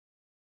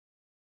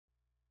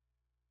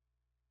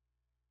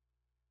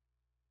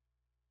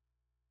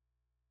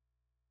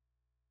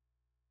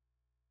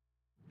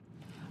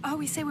Oh,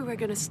 we said we were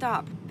gonna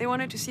stop. They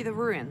wanted to see the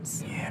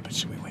ruins. Yeah, but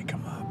should we wake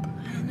them up?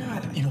 I don't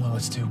know. You know what,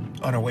 let's do?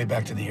 On our way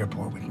back to the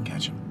airport, we can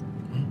catch them.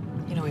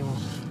 You know we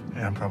won't.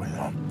 Yeah, I probably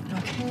won't.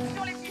 Okay.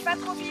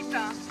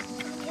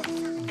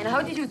 And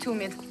how did you two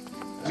meet?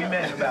 We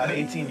met about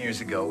 18 years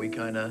ago. We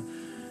kind of,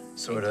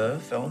 sort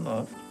of fell in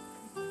love.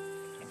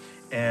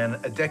 And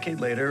a decade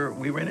later,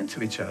 we ran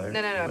into each other.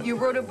 No. You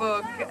wrote a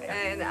book,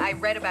 and I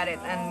read about it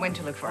and went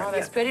to look for it. Oh,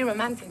 that's pretty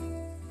romantic.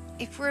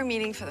 If we were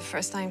meeting for the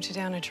first time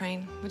today on a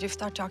train, would you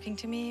start talking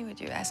to me?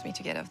 Would you ask me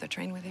to get off the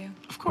train with you?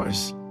 Of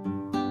course.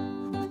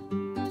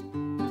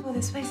 Well,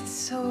 this place is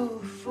so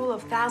full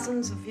of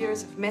thousands of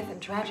years of myth and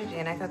tragedy,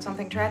 and I thought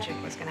something tragic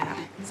was gonna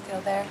happen.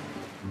 Still there.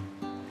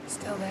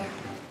 Still there.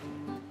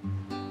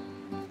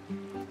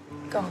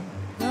 Gone.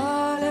 You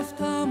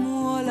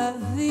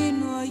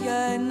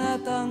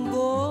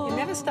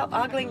never stop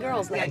ogling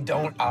girls, I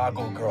don't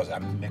ogle girls. I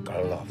make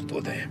love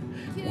to them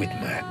with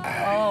my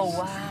eyes. Oh,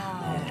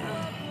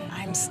 wow.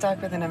 I'm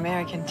stuck with an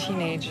American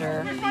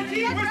teenager.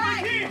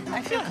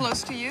 I feel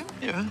close to you.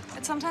 Yeah.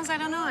 But sometimes I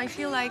don't know. I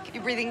feel like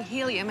you're breathing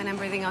helium and I'm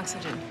breathing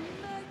oxygen.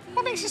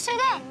 What makes you say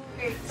that?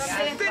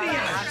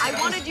 I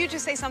wanted you to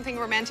say something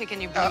romantic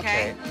and you,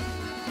 okay?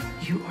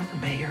 You are the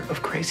mayor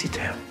of Crazy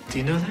Town. Do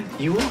you know that?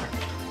 You are.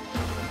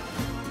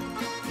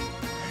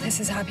 This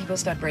is how people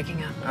start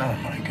breaking up. Oh,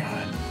 my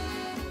God.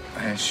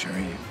 I assure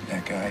you,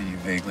 that guy you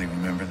vaguely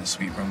remember, the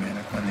sweet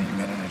romantic one that you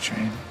met on a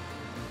train,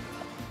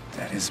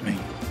 that is me.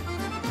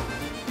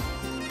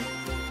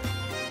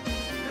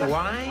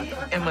 Why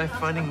am I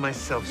finding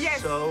myself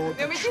so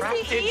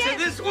attracted to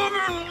this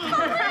woman?